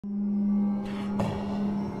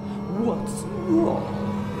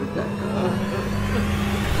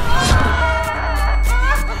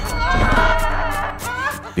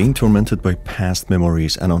Being tormented by past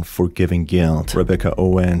memories and unforgiving guilt, Rebecca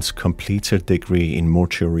Owens completes her degree in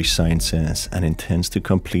mortuary sciences and intends to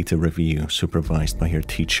complete a review supervised by her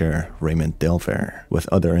teacher, Raymond Delver, with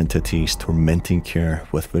other entities tormenting her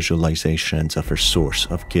with visualizations of her source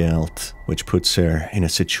of guilt, which puts her in a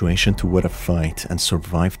situation to win a fight and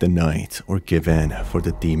survive the night or give in for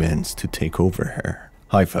the demons to take over her.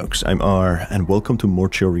 Hi folks, I'm R and welcome to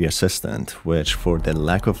Mortuary Assistant, which for the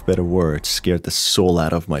lack of better words scared the soul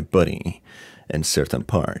out of my body in certain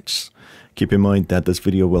parts. Keep in mind that this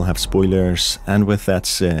video will have spoilers, and with that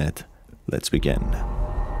said, let's begin.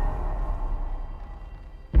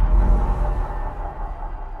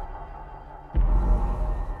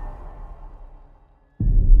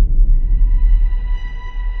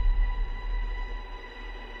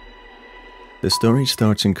 The story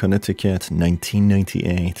starts in Connecticut,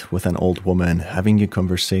 1998, with an old woman having a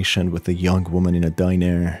conversation with a young woman in a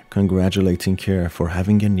diner, congratulating her for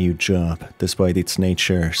having a new job, despite its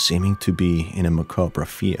nature seeming to be in a macabre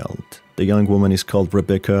field. The young woman is called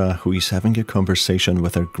Rebecca, who is having a conversation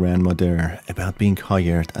with her grandmother about being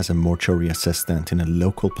hired as a mortuary assistant in a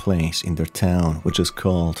local place in their town, which is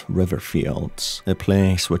called Riverfields, a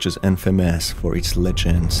place which is infamous for its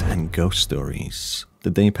legends and ghost stories. The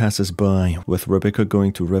day passes by, with Rebecca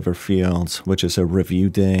going to Riverfields, which is a review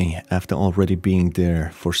day, after already being there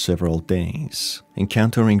for several days.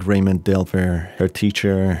 Encountering Raymond Delver, her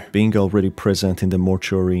teacher, being already present in the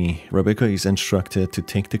mortuary, Rebecca is instructed to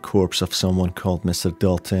take the corpse of someone called Mr.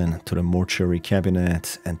 Dalton to the mortuary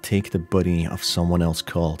cabinet and take the body of someone else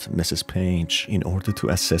called Mrs. Page in order to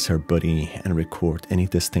assess her body and record any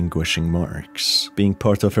distinguishing marks. Being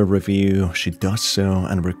part of her review, she does so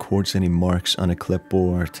and records any marks on a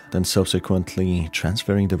clipboard, then subsequently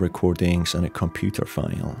transferring the recordings on a computer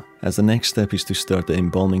file. As the next step is to start the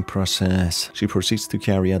embalming process, she proceeds to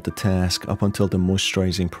carry out the task up until the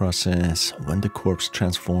moisturizing process, when the corpse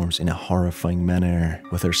transforms in a horrifying manner,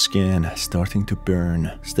 with her skin starting to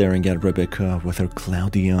burn, staring at Rebecca with her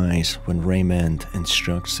cloudy eyes when Raymond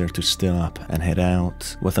instructs her to stop and head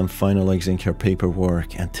out, with him finalizing her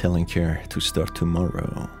paperwork and telling her to start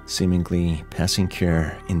tomorrow, seemingly passing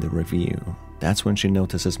her in the review. That's when she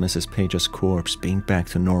notices Mrs. Page's corpse being back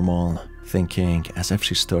to normal, thinking as if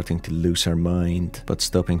she's starting to lose her mind, but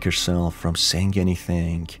stopping herself from saying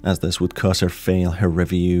anything, as this would cause her fail her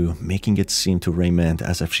review, making it seem to Raymond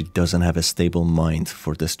as if she doesn't have a stable mind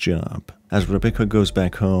for this job. As Rebecca goes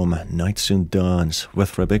back home, night soon dawns,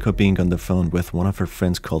 with Rebecca being on the phone with one of her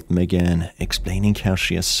friends called Megan, explaining how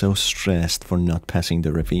she is so stressed for not passing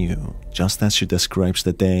the review. Just as she describes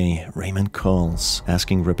the day, Raymond calls,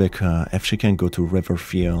 asking Rebecca if she can go to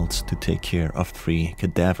Riverfields to take care of 3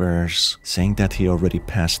 cadavers, saying that he already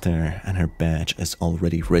passed her and her badge is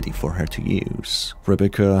already ready for her to use.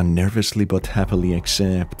 Rebecca nervously but happily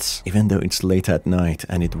accepts, even though it's late at night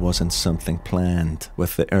and it wasn't something planned,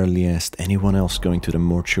 with the earliest anyone else going to the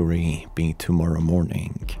mortuary being tomorrow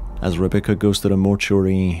morning. As Rebecca goes to the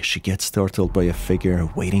mortuary, she gets startled by a figure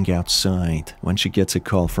waiting outside when she gets a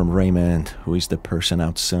call from Raymond, who is the person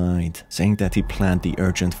outside, saying that he planned the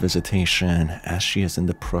urgent visitation as she is in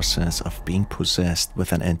the process of being possessed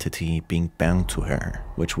with an entity being bound to her,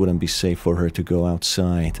 which wouldn't be safe for her to go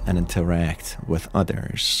outside and interact with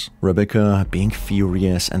others. Rebecca, being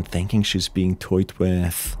furious and thinking she's being toyed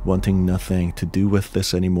with, wanting nothing to do with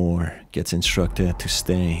this anymore, gets instructed to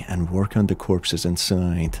stay and work on the corpses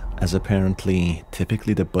inside, as apparently,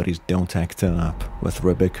 typically the bodies don't act up, with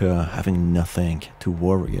Rebecca having nothing to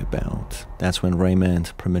worry about. That's when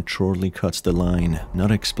Raymond prematurely cuts the line,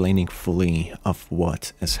 not explaining fully of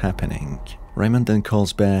what is happening. Raymond then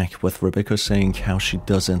calls back, with Rebecca saying how she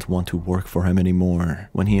doesn't want to work for him anymore,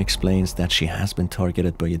 when he explains that she has been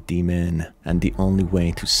targeted by a demon, and the only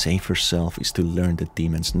way to save herself is to learn the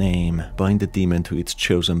demon's name, bind the demon to its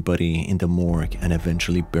chosen body in the morgue, and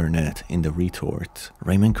eventually burn it in the retort.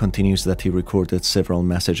 Raymond continues that he recorded several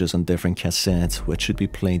messages on different cassettes which should be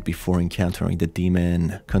played before encountering the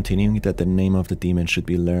demon, continuing that the name of the demon should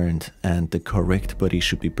be learned and the correct body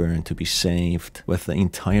should be burned to be saved, with the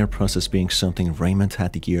entire process being something Raymond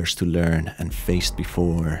had years to learn and faced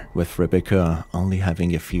before, with Rebecca only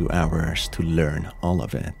having a few hours to learn all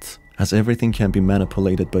of it. As everything can be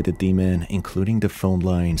manipulated by the demon, including the phone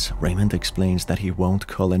lines, Raymond explains that he won't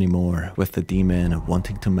call anymore, with the demon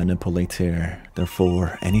wanting to manipulate her.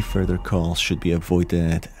 Therefore, any further calls should be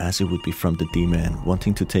avoided, as it would be from the demon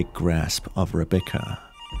wanting to take grasp of Rebecca.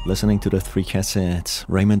 Listening to the 3 cassettes,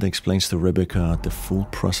 Raymond explains to Rebecca the full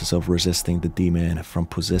process of resisting the demon from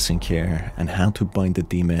possessing her and how to bind the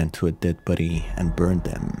demon to a dead body and burn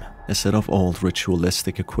them. A set of old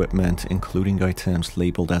ritualistic equipment, including items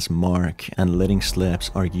labeled as mark and letting slips,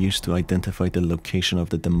 are used to identify the location of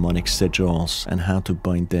the demonic sigils and how to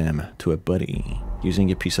bind them to a body.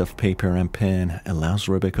 Using a piece of paper and pen allows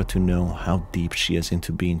Rebecca to know how deep she is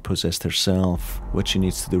into being possessed herself, what she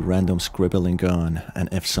needs to do random scribbling on, and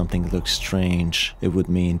if something looks strange, it would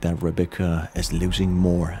mean that Rebecca is losing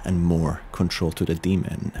more and more control to the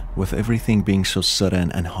demon. With everything being so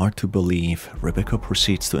sudden and hard to believe, Rebecca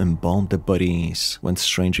proceeds to embalm the bodies when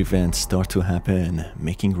strange events start to happen,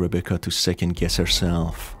 making Rebecca to second guess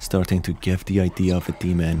herself, starting to give the idea of a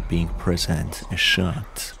demon being present a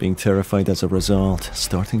shot. Being terrified as a result,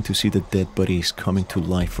 starting to see the dead bodies coming to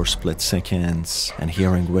life for split seconds, and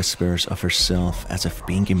hearing whispers of herself as if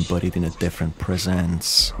being embodied in a different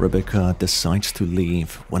presence, Rebecca decides to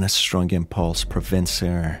leave when a strong impulse prevents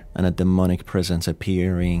her, and a demonic presence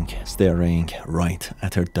appearing, staring right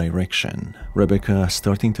at her direction. Rebecca,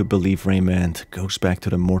 starting to believe Raymond, goes back to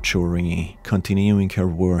the mortuary, continuing her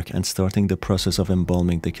work and starting the process of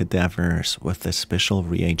embalming the cadavers with the special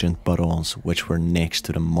reagent bottles which were next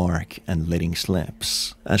to the mark and letting slips.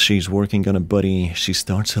 As she's working on a body, she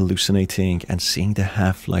starts hallucinating and seeing the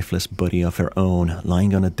half-lifeless body of her own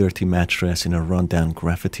lying on a dirty mattress in a rundown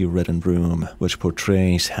graffiti-ridden room, which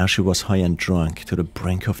portrays how she was high and drunk to the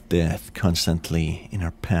brink of death constantly in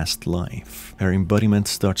her past life. Her embodiment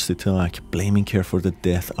starts to talk, blaming her for the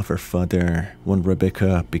death of her father. When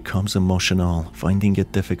Rebecca becomes emotional, finding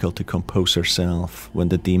it difficult to compose herself, when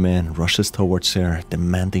the demon rushes towards her,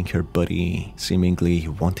 demanding her body, seemingly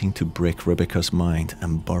wanting to break Rebecca's mind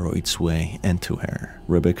and burrow its way into her.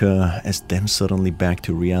 Rebecca is then suddenly back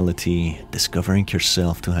to reality, discovering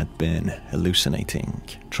herself to have been hallucinating.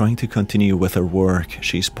 Trying to continue with her work,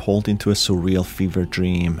 she is pulled into a surreal fever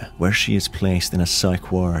dream, where she is placed in a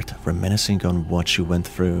psych ward, reminiscing on what she went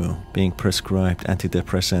through, being prescribed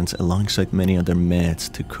antidepressants alongside many other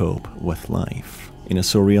meds to cope with life. In a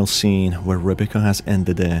surreal scene where Rebecca has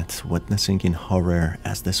ended it, witnessing in horror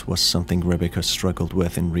as this was something Rebecca struggled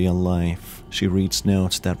with in real life, she reads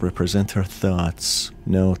notes that represent her thoughts,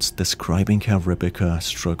 notes describing how Rebecca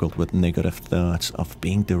struggled with negative thoughts of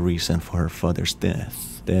being the reason for her father's death.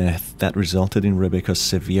 Death that resulted in Rebecca's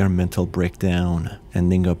severe mental breakdown,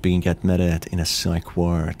 ending up being admitted in a psych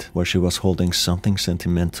ward where she was holding something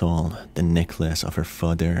sentimental, the necklace of her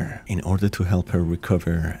father, in order to help her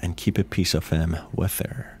recover and keep a piece of him with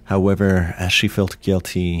her. However, as she felt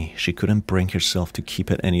guilty, she couldn't bring herself to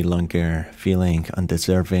keep it any longer, feeling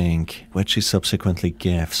undeserving, which she subsequently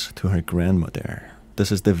gives to her grandmother.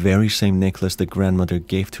 This is the very same necklace the grandmother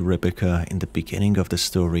gave to Rebecca in the beginning of the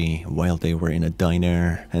story while they were in a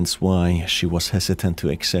diner, hence why she was hesitant to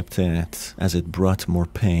accept it, as it brought more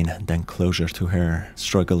pain than closure to her,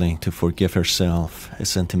 struggling to forgive herself, a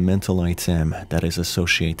sentimental item that is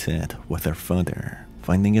associated with her father.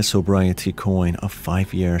 Finding a sobriety coin of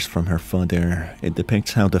 5 years from her father, it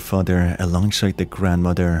depicts how the father alongside the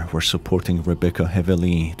grandmother were supporting Rebecca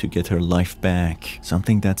heavily to get her life back,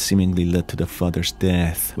 something that seemingly led to the father's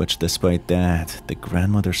death, which despite that, the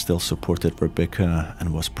grandmother still supported Rebecca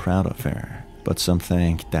and was proud of her. But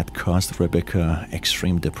something that caused Rebecca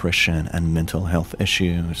extreme depression and mental health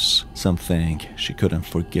issues, something she couldn't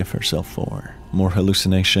forgive herself for. More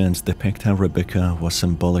hallucinations depict how Rebecca was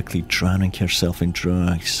symbolically drowning herself in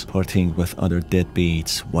drugs, partying with other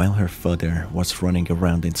deadbeats, while her father was running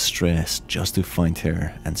around in stress just to find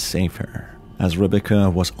her and save her. As Rebecca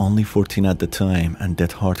was only 14 at the time and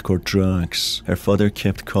did hardcore drugs, her father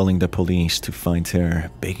kept calling the police to find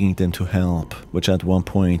her, begging them to help, which at one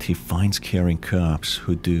point he finds caring cops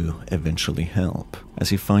who do eventually help. As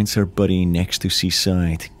he finds her body next to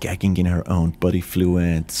Seaside, gagging in her own body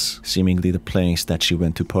fluids, seemingly the place that she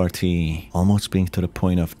went to party, almost being to the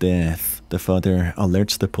point of death, the father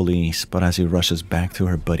alerts the police, but as he rushes back to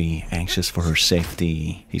her body, anxious for her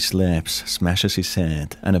safety, he slips, smashes his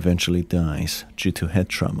head, and eventually dies due to head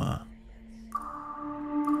trauma.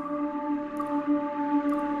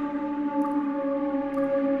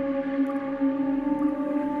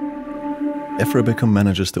 If Rebecca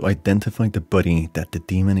manages to identify the body that the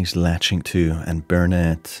demon is latching to and burn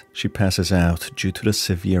it, she passes out due to the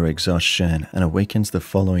severe exhaustion and awakens the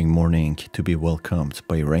following morning to be welcomed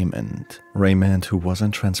by Raymond. Raymond, who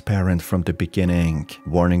wasn't transparent from the beginning,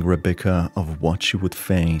 warning Rebecca of what she would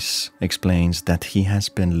face, explains that he has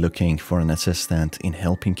been looking for an assistant in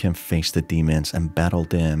helping him face the demons and battle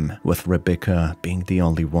them, with Rebecca being the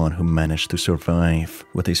only one who managed to survive,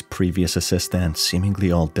 with his previous assistant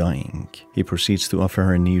seemingly all dying. He proceeds to offer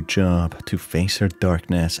her a new job to face her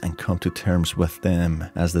darkness and come to terms with them,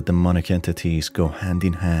 as the demonic entities go hand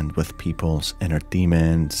in hand with people's inner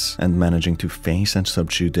demons, and managing to face and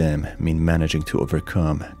subdue them mean managing to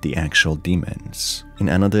overcome the actual demons. In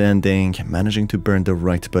another ending, managing to burn the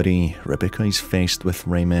right buddy, Rebecca is faced with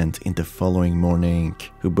Raymond in the following morning,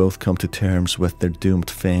 who both come to terms with their doomed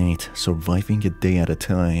fate, surviving a day at a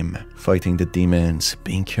time, fighting the demons,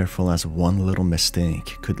 being careful as one little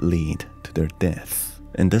mistake could lead to their death.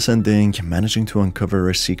 In this ending, managing to uncover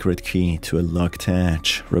a secret key to a locked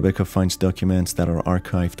hatch, Rebecca finds documents that are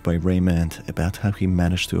archived by Raymond about how he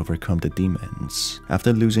managed to overcome the demons.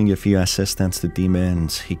 After losing a few assistants to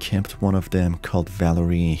demons, he kept one of them called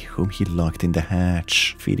Valerie, whom he locked in the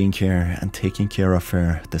hatch, feeding her and taking care of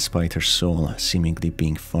her despite her soul seemingly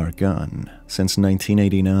being far gone. Since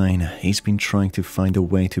 1989, he's been trying to find a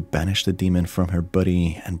way to banish the demon from her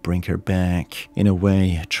body and bring her back, in a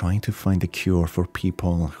way trying to find a cure for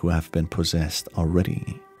people who have been possessed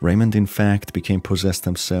already. Raymond in fact became possessed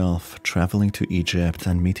himself, traveling to Egypt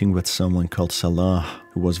and meeting with someone called Salah,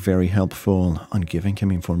 who was very helpful on giving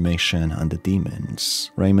him information on the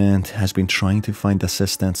demons. Raymond has been trying to find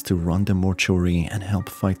assistants to run the mortuary and help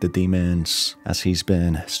fight the demons, as he's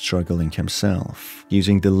been struggling himself.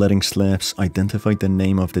 Using the letting slips, identify the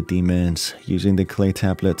name of the demons. Using the clay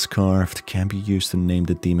tablets carved can be used to name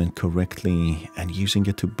the demon correctly, and using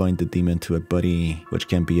it to bind the demon to a body, which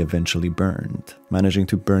can be eventually burned. Managing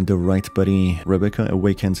to burn the right body, Rebecca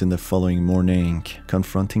awakens in the following morning,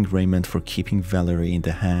 confronting Raymond for keeping Valerie in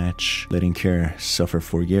the hatch, letting her suffer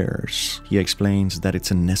for years. He explains that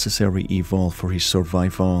it's a necessary evil for his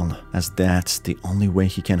survival, as that's the only way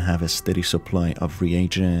he can have a steady supply of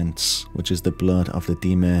reagents, which is the blood of the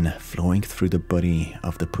demon flowing through the body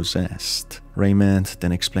of the possessed. Raymond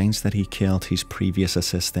then explains that he killed his previous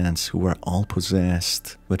assistants who were all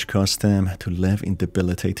possessed, which caused them to live in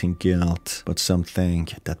debilitating guilt, but something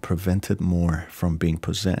that prevented more from being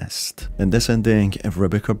possessed. In this ending, if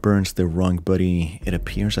Rebecca burns the wrong body, it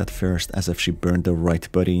appears at first as if she burned the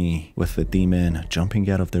right body, with the demon jumping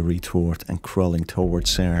out of the retort and crawling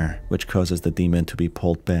towards her, which causes the demon to be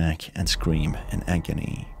pulled back and scream in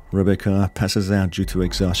agony. Rebecca passes out due to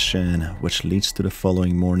exhaustion, which leads to the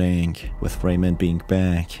following morning, with Raymond being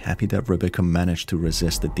back, happy that Rebecca managed to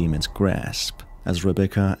resist the demon's grasp. As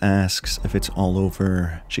Rebecca asks if it's all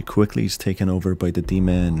over, she quickly is taken over by the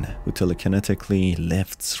demon, who telekinetically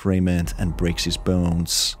lifts Raymond and breaks his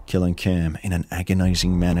bones, killing him in an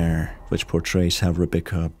agonizing manner, which portrays how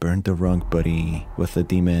Rebecca burned the wrong body, with the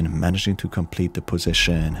demon managing to complete the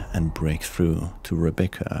possession and break through to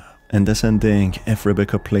Rebecca. In this ending, if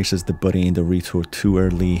Rebecca places the body in the retort too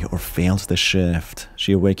early or fails the shift,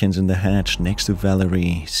 she awakens in the hatch next to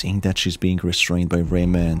Valerie, seeing that she's being restrained by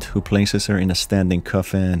Raymond, who places her in a standing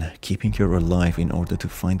coffin, keeping her alive in order to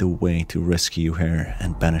find a way to rescue her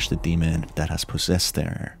and banish the demon that has possessed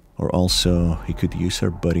her. Or also, he could use her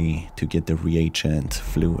body to get the reagent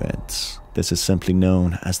fluids. This is simply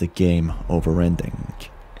known as the game over-ending.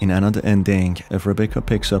 In another ending, if Rebecca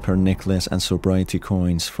picks up her necklace and sobriety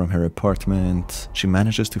coins from her apartment, she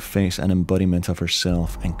manages to face an embodiment of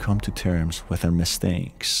herself and come to terms with her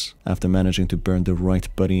mistakes. After managing to burn the right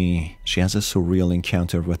body, she has a surreal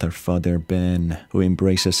encounter with her father, Ben, who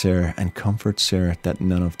embraces her and comforts her that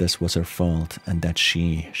none of this was her fault and that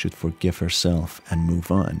she should forgive herself and move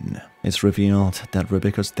on. It's revealed that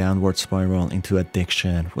Rebecca's downward spiral into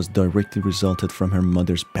addiction was directly resulted from her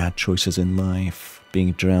mother's bad choices in life,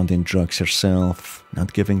 being drowned in drugs herself,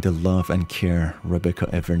 not giving the love and care Rebecca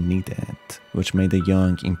ever needed, which made a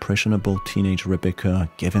young, impressionable teenage Rebecca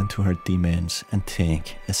give in to her demons and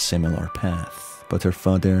take a similar path. But her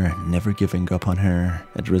father never giving up on her,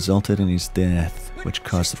 it resulted in his death, which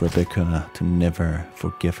caused Rebecca to never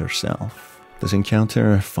forgive herself. This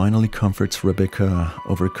encounter finally comforts Rebecca,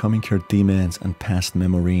 overcoming her demons and past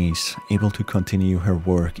memories, able to continue her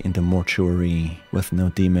work in the mortuary, with no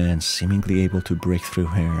demons seemingly able to break through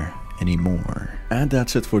her anymore. And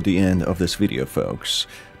that's it for the end of this video, folks.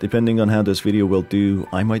 Depending on how this video will do,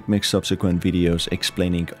 I might make subsequent videos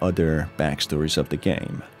explaining other backstories of the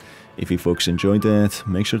game. If you folks enjoyed it,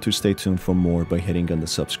 make sure to stay tuned for more by hitting on the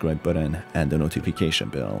subscribe button and the notification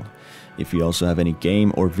bell. If you also have any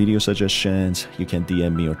game or video suggestions, you can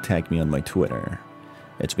DM me or tag me on my Twitter.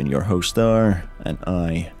 It's been your host Star, and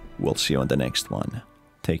I will see you on the next one.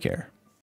 Take care.